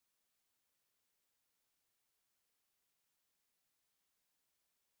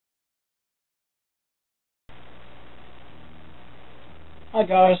Hi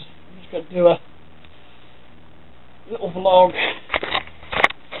guys, I'm just going to do a little vlog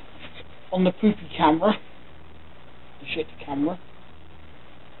on the poopy camera, the shit camera.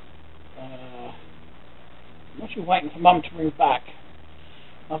 I'm actually waiting for Mum to ring back.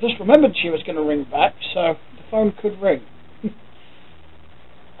 I just remembered she was going to ring back, so the phone could ring.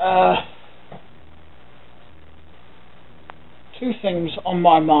 Two things on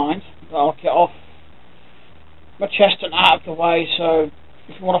my mind that I'll get off my chest and out of the way, so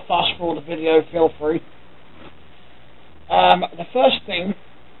if you want to fast forward the video, feel free. The first thing,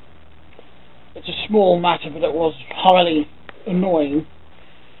 it's a small matter, but it was highly annoying.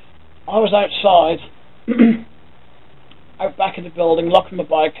 I was outside, out back of the building, locking my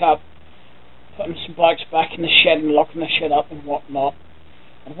bike up, putting some bikes back in the shed and locking the shed up and whatnot.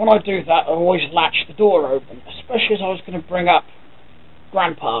 And when I do that, I always latch the door open, especially as I was going to bring up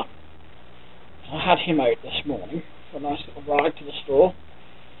Grandpa. I had him out this morning for a nice little ride to the store.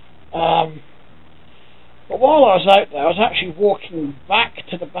 But while I was out there, I was actually walking back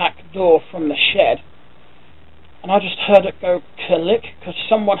to the back door from the shed, and I just heard it go click, because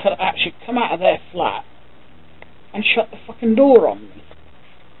someone had actually come out of their flat and shut the fucking door on me.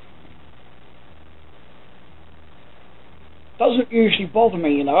 Doesn't usually bother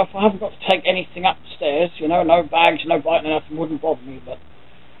me, you know, if I haven't got to take anything upstairs, you know, no bags, no bike, nothing wouldn't bother me, but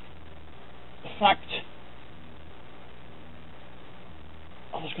the fact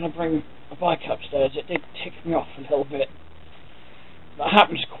I was going to bring a bike upstairs, it did tick me off a little bit. That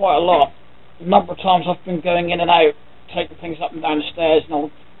happens quite a lot. A number of times I've been going in and out, taking things up and down the stairs, and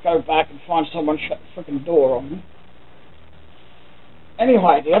I'll go back and find someone shut the freaking door on me.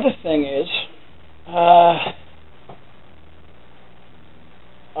 Anyway, the other thing is, I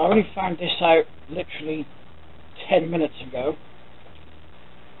only found this out literally 10 minutes ago.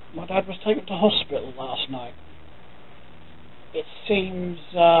 My dad was taken to hospital last night. It seems,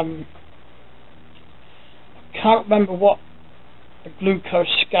 I can't remember what the glucose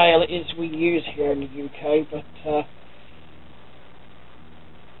scale is we use here in the UK, but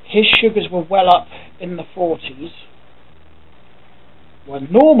his sugars were well up in the 40s, where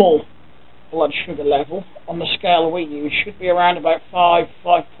normal blood sugar level on the scale we use should be around about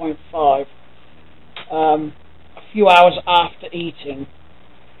 5.5, a few hours after eating.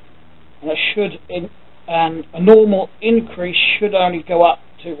 And it should, and a normal increase should only go up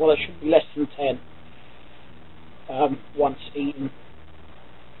to, well, it should be less than 10 once eaten.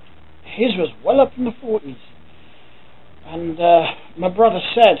 His was well up in the 40s. And my brother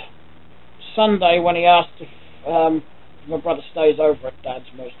said Sunday, when he asked if my brother stays over at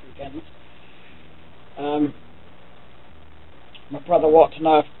Dad's most weekends, my brother wanted to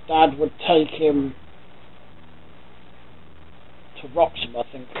know if Dad would take him to Wroxham, I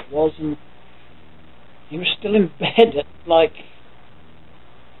think it was, and he was still in bed at like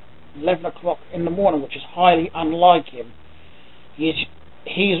 11 o'clock in the morning, which is highly unlike him. He's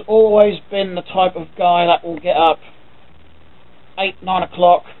always been the type of guy that will get up 8, 9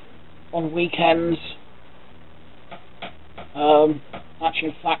 o'clock on weekends. Actually,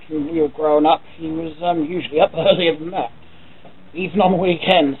 in fact, when we were growing up, he was usually up earlier than that. Even on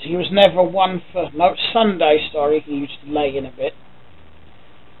weekends, he was never one for, no, Sunday, sorry, he used to lay in a bit.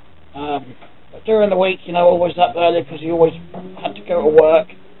 But during the week, you know, always up early because he always had to go to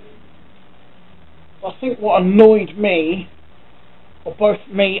work. I think what annoyed me, or both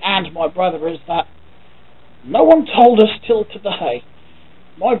me and my brother, is that no one told us till today.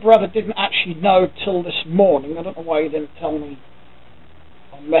 My brother didn't actually know till this morning. I don't know why he didn't tell me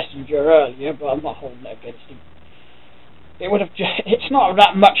on Messenger earlier, but I'm not holding it against him. It would have it's not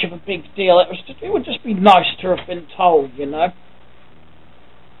that much of a big deal. It would just be nice to have been told, you know.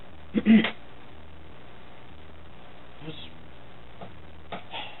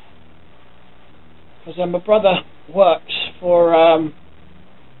 Because my brother works for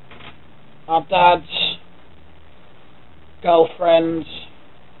our dad's girlfriend's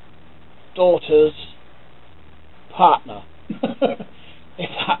daughter's partner, if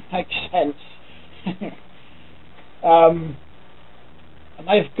that makes sense. And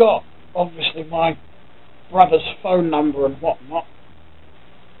they've got, obviously, my brother's phone number and whatnot.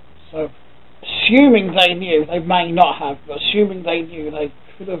 So, assuming they knew, they may not have, but assuming they knew, they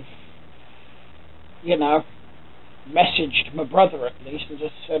could have, you know, messaged my brother at least and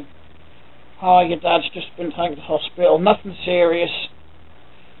just said, "Hi, your dad's just been taken to hospital, nothing serious,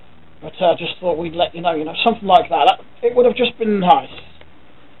 but just thought we'd let you know," something like that. It would have just been nice.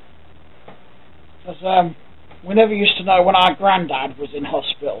 Because we never used to know when our granddad was in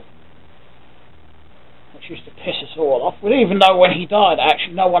hospital, which used to piss us all off. We didn't even know when he died,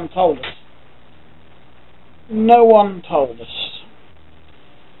 actually. No one told us. No one told us.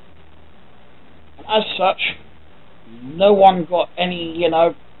 as such, no one got any, you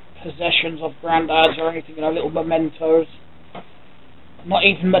know, possessions of Grandad's or anything, you know, little mementos. Not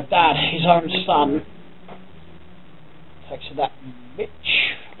even my dad, his own son. Thanks to that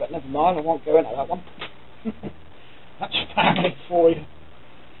bitch. But never mind, I won't go into that one. That's family for you.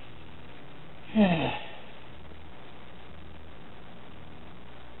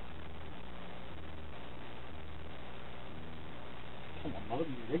 Come on, Mother,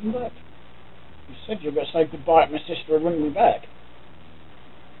 you ring back? You said you were going to say goodbye to my sister and ring me back.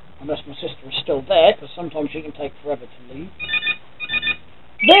 Unless my sister is still there, because sometimes she can take forever to leave.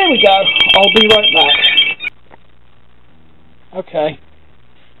 There we go. I'll be right back. Okay.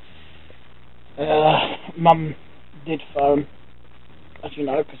 Mum did phone, as you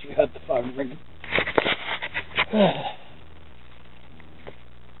know, because you heard the phone ringing.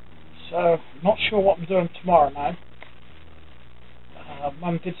 So, not sure what I'm doing tomorrow now.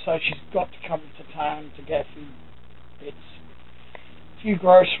 Mum did say she's got to come to town to get a few bits, a few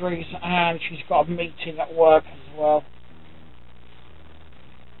groceries, and she's got a meeting at work as well.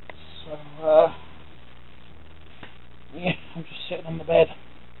 So, yeah, I'm just sitting on the bed.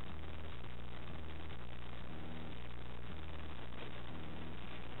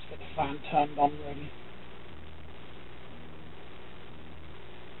 Let's get the fan turned on really.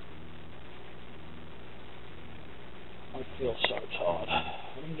 I feel so tired.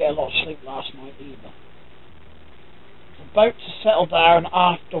 I didn't get a lot of sleep last night either. I was about to settle down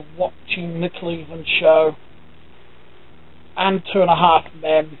after watching the Cleveland show and 2.5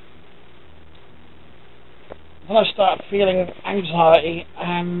 Men. Then I started feeling anxiety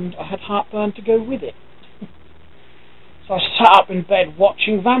and I had heartburn to go with it. So I sat up in bed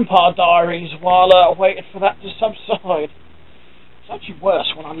watching Vampire Diaries while I waited for that to subside. It's actually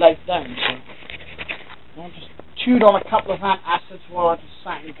worse when I laid down, so I just chewed on a couple of antacids while I just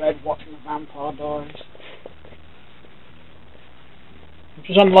sat in bed watching the Vampire Diaries. Which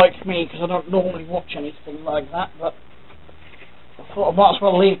is unlike me, because I don't normally watch anything like that, but I thought I might as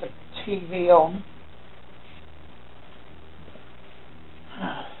well leave the TV on.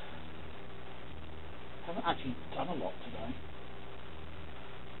 I haven't actually done a lot today.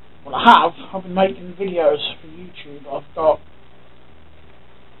 Well, I have. I've been making videos for YouTube. I've got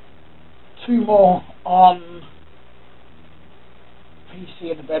 2 more on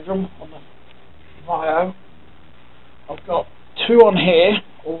PC in the bedroom, on the Vio. I've got 2 on here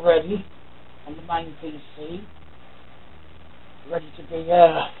already, on the main PC, ready to be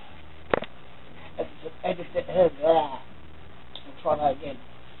edited. I'll try that again.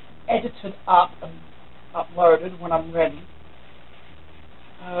 Edited up and uploaded when I'm ready.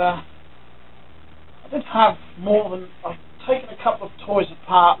 I did have more than... I've taken a couple of toys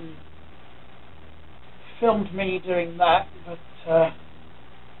apart and filmed me doing that, but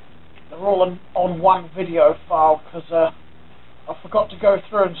they're all on one video file because I forgot to go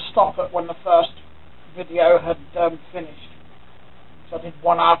through and stop it when the first video had finished. So I did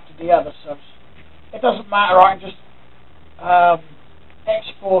one after the other, so it doesn't matter, I can just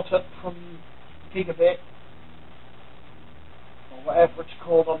export it from Gigabit or whatever it's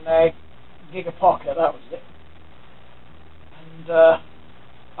called on there, Gigapocket, that was it. And I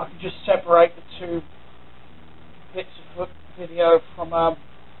can just separate the 2 bits of video from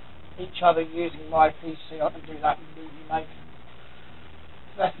each other using my PC. I can do that in Movie Maker.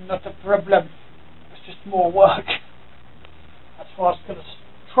 That's not a problem. It's just more work. That's why I was going to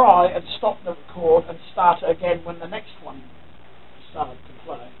try and stop the record and start it again when the next one started to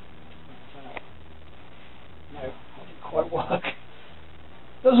play. But, no, it didn't quite work.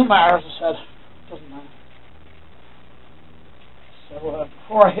 Doesn't matter, as I said. Doesn't matter. So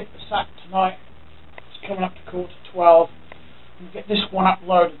before I hit the sack tonight, it's coming up to 11:45. I'm going to get this one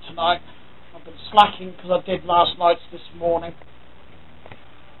uploaded tonight. I've been slacking because I did last night's this morning.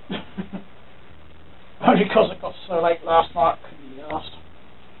 Only because it got so late last night I couldn't be asked.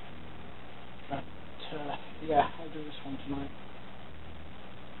 But yeah, I'll do this one tonight.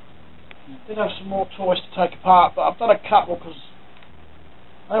 I did have some more toys to take apart, but I've done a couple because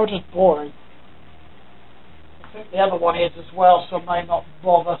they were just boring. I think the other one is as well, so I may not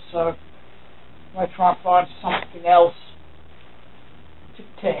bother, so I may try and find something else to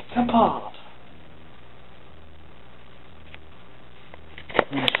take apart.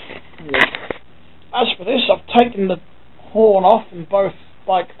 As for this, I've taken the horn off in both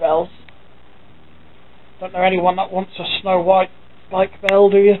bike bells. Don't know anyone that wants a Snow White bike bell,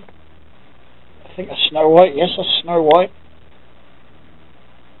 do you? I think a Snow White, yes, a Snow White.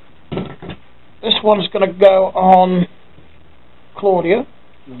 This one's going to go on Claudia,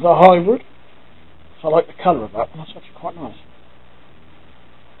 the hybrid. So I like the colour of that one, that's actually quite nice.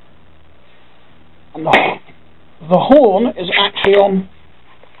 And the horn is actually on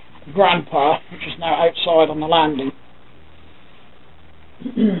Grandpa, which is now outside on the landing.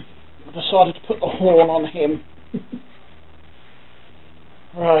 I decided to put the horn on him.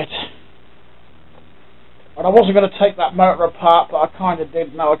 Right. And I wasn't going to take that motor apart, but I kind of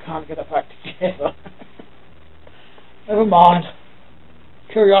did. Now I can't get it back together. Never mind.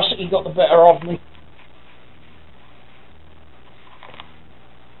 Curiosity got the better of me.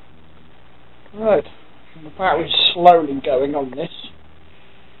 Right. And the battery's slowly going on this.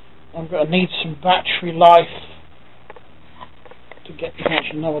 I'm going to need some battery life to get...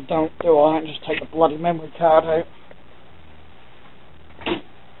 Actually, no, I don't just take the bloody memory card out.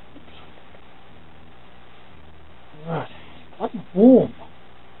 Right. It's bloody warm.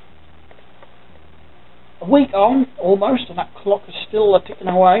 A week on, almost, and that clock is still ticking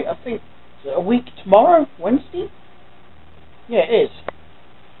away. I think, is it a week tomorrow? Wednesday? Yeah, it is.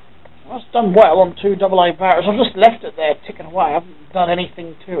 That's done well on 2 AA batteries. I've just left it there ticking away. I haven't done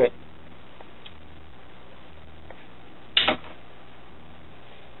anything to it.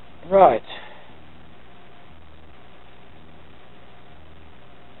 Right.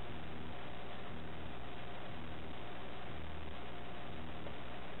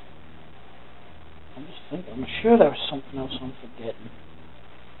 I'm just thinking, I'm sure there was something else I'm forgetting.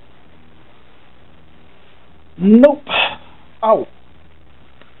 Nope. Oh.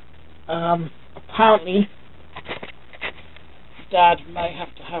 Apparently, Dad may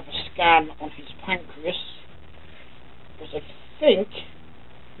have to have a scan on his pancreas, because I think,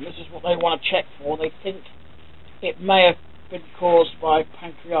 and this is what they want to check for, they think it may have been caused by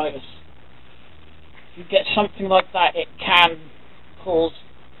pancreatitis. If you get something like that, it can cause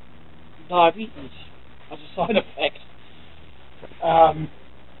diabetes as a side effect.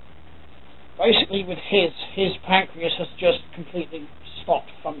 Basically with his pancreas has just completely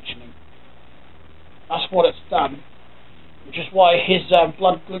stopped functioning. That's what it's done, which is why his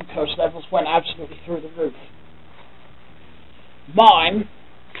blood glucose levels went absolutely through the roof. Mine,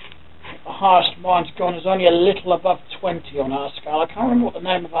 the highest mine's gone is only a little above 20 on our scale. I can't remember what the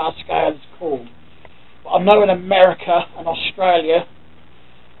name of our scale is called, but I know in America and Australia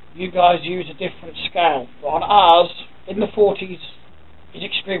you guys use a different scale, but on ours, in the 40s, is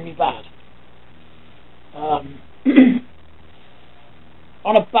extremely bad.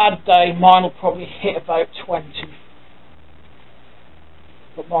 On a bad day, mine will probably hit about 20,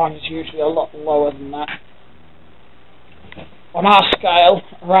 but mine is usually a lot lower than that. On our scale,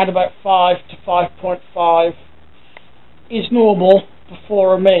 around about 5 to 5.5 is normal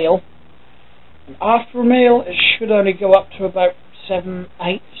before a meal, and after a meal it should only go up to about 7,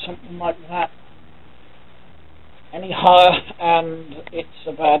 8, something like that. Any higher and it's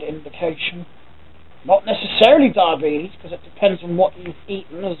a bad indication. Not necessarily diabetes, because it depends on what you've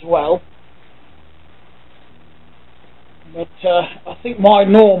eaten as well. But I think my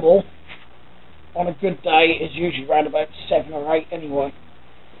normal on a good day is usually around about 7 or 8 anyway.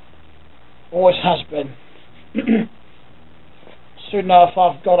 Always has been. Soon enough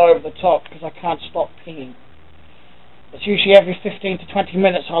I've got over the top because I can't stop peeing. It's usually every 15 to 20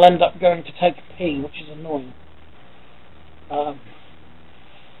 minutes I'll end up going to take a pee, which is annoying.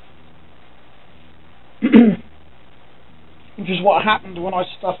 Which is what happened when I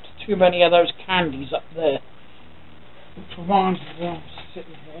stuffed too many of those candies up there. Which reminds me, I'm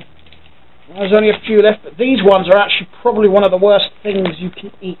sitting here. There's only a few left, but these ones are actually probably one of the worst things you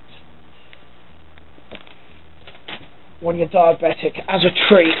can eat when you're diabetic as a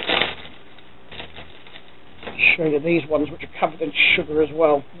treat. I'll show you these ones, which are covered in sugar as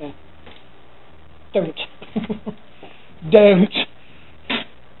well. Yeah. Don't. Don't.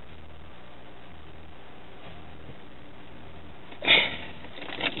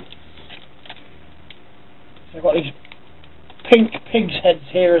 So I've got these pink pig's heads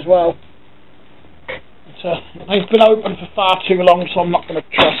here as well. They've been open for far too long, so I'm not going to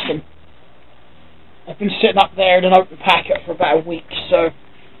trust them. They've been sitting up there in an open packet for about a week, so...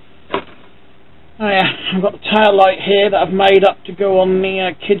 Oh yeah, I've got the tail light here that I've made up to go on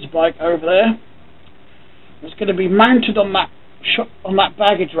the kids' bike over there. It's going to be mounted on that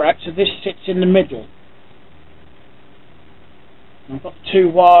baggage rack, so this sits in the middle. I've got 2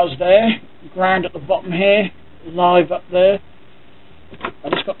 wires there, ground at the bottom here, live up there. I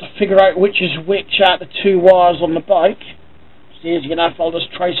just got to figure out which is which out of the 2 wires on the bike. It's easy enough, I'll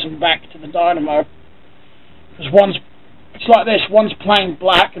just trace them back to the dynamo. Because it's like this, one's plain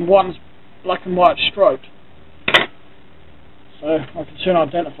black and one's black and white striped. So I can soon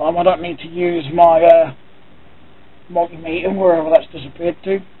identify them. I don't need to use my multimeter, wherever that's disappeared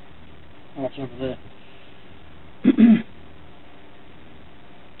to. Oh, it's over there.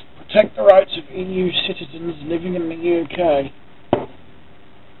 protect the rights of EU citizens living in the UK.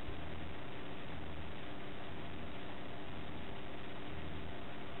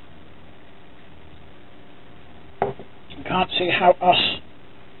 I can't see how us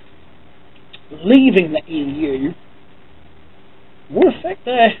leaving the EU would affect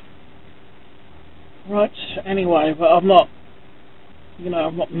their rights anyway, but I'm not,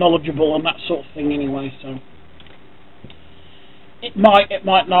 I'm not knowledgeable on that sort of thing anyway, so it might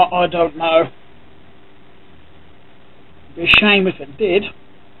not, I don't know. It'd be a shame if it did.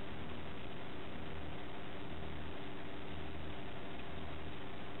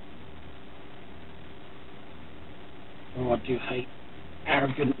 Oh, I do hate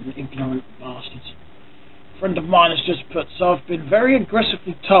arrogant and ignorant bastards. A friend of mine has just put, so I've been very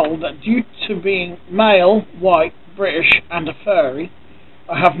aggressively told that due to being male, white, British and a furry,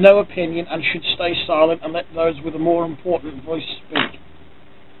 I have no opinion and should stay silent and let those with a more important voice speak.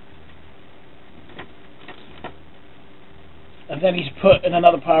 And then he's put in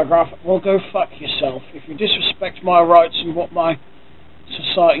another paragraph, well, go fuck yourself. If you disrespect my rights and what my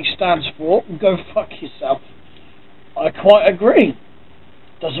society stands for, go fuck yourself. I quite agree.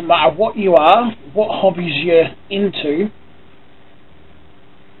 Doesn't matter what you are, what hobbies you're into,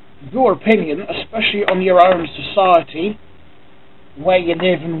 your opinion, especially on your own society, where you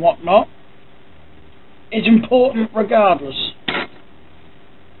live and whatnot, is important regardless.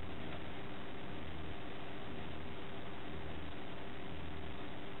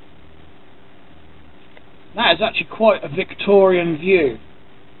 That is actually quite a Victorian view.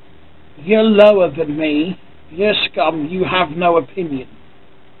 If you're lower than me, you're scum, you have no opinion.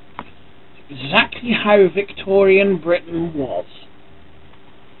 It's exactly how Victorian Britain was.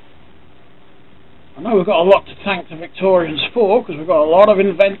 I know we've got a lot to thank the Victorians for, because we've got a lot of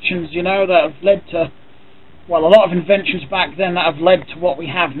inventions, that have led to, well, a lot of inventions back then that have led to what we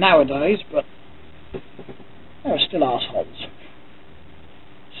have nowadays, but they were still arseholes.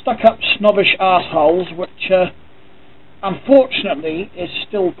 Stuck-up, snobbish arseholes, which, unfortunately, is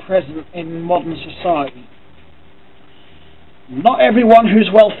still present in modern society. Not everyone who's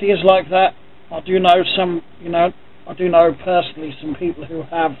wealthy is like that. I do know some, I do know personally some people who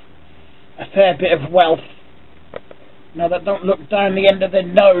have a fair bit of wealth, that don't look down the end of their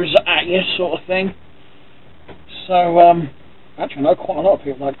nose at you, sort of thing. So, actually, I know quite a lot of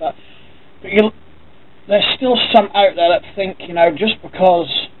people like that. But there's still some out there that think, just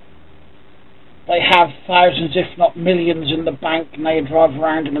because they have thousands, if not millions, in the bank and they drive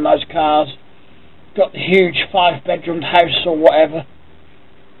around in those cars, got the huge 5-bedroomed house or whatever,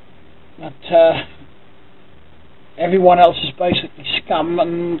 that everyone else is basically scum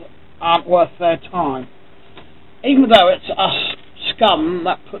and aren't worth their time. Even though it's us scum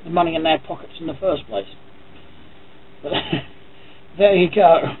that put the money in their pockets in the first place. But there you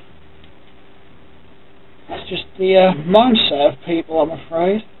go. That's just the mindset of people, I'm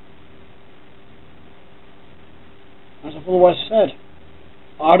afraid. As I've always said,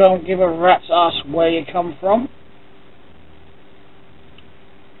 I don't give a rat's ass where you come from,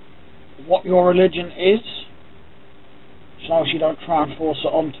 what your religion is, as long as you don't try and force it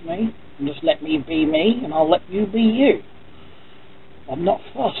onto me, and just let me be me, and I'll let you be you. I'm not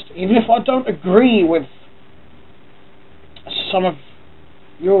fussed. Even if I don't agree with some of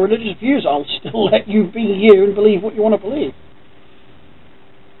your religious views, I'll still let you be you and believe what you want to believe.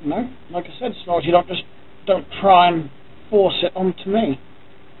 Like I said, as long as you don't try and force it onto me.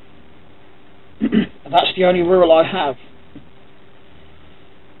 That's the only rule I have.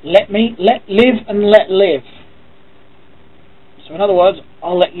 Let live and let live. So in other words,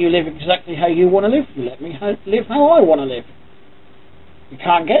 I'll let you live exactly how you want to live. You let me live how I want to live. You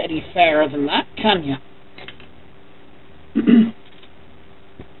can't get any fairer than that, can you?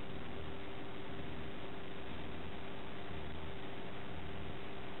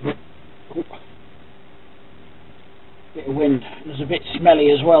 Bit of wind. It was a bit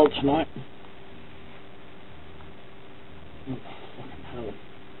smelly as well tonight. Oh, fucking hell.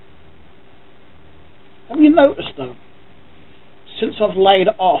 Have you noticed though, since I've laid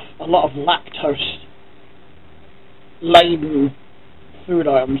off a lot of lactose laden food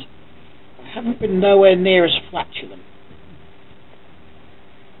items, I haven't been nowhere near as flatulent.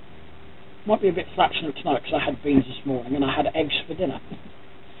 Might be a bit flatulent tonight because I had beans this morning and I had eggs for dinner.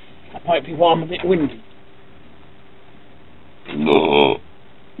 That might be why I'm a bit windy.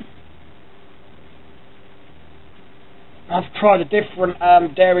 I've tried a different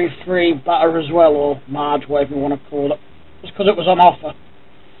dairy-free butter as well, or marge, whatever you want to call it, just because it was on offer.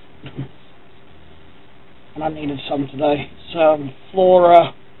 And I needed some today. It's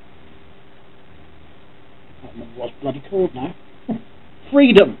Flora... I don't remember what it's bloody called now.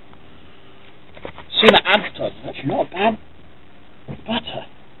 Freedom. seen it advertised. It's actually not a bad butter.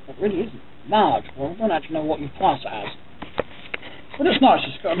 It really isn't. Marge, well, I don't actually know what you class it as. But it's nice,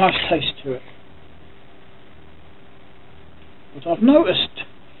 it's got a nice taste to it. But I've noticed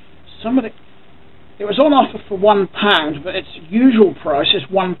some of it was on offer for £1, but its usual price is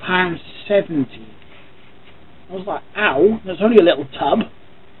 £1.70. I was like, ow, there's only a little tub.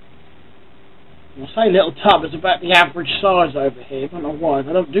 And I say little tub is about the average size over here. I don't know why,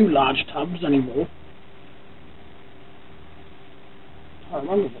 they don't do large tubs anymore. I don't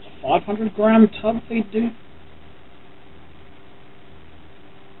remember if it's a 500 gram tub they do.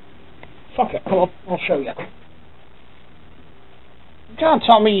 Fuck it, come on, I'll show you. You can't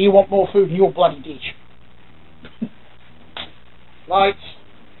tell me you want more food than your bloody dish. Lights.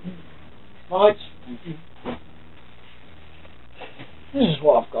 Lights. This is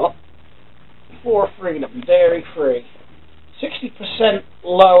what I've got. For freedom, dairy free. 60%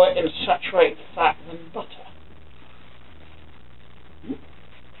 lower in saturated fat than butter.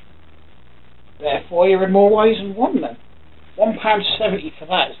 Therefore, you're in more ways than one then. £1.70 for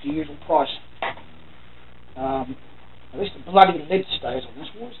that is the usual price. At least the bloody lid stays on this.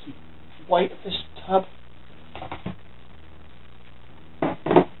 What's the weight of this tub?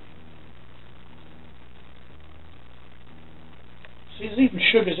 See, there's even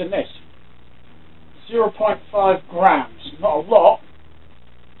sugars in this. 0.5 grams. Not a lot,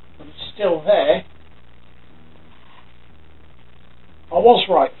 but it's still there. I was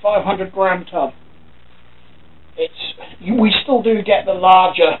right, 500 gram tub. We still do get the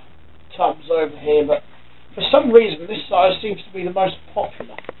larger tubs over here, but for some reason this size seems to be the most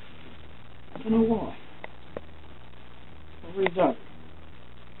popular. I don't know why. I really don't.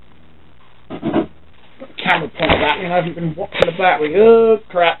 Got the camera pointed at me and I haven't been watching the battery. Oh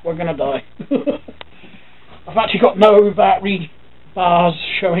crap, we're gonna die. I've actually got no battery bars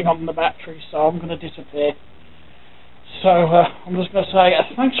showing on the battery, so I'm gonna disappear. So I'm just going to say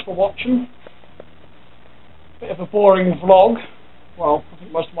thanks for watching. Bit of a boring vlog. Well, I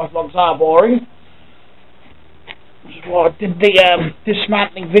think most of my vlogs are boring. Which is why I did the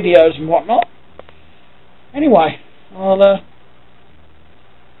dismantling videos and whatnot. Anyway, I'll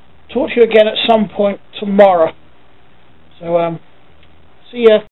talk to you again at some point tomorrow. So, see ya.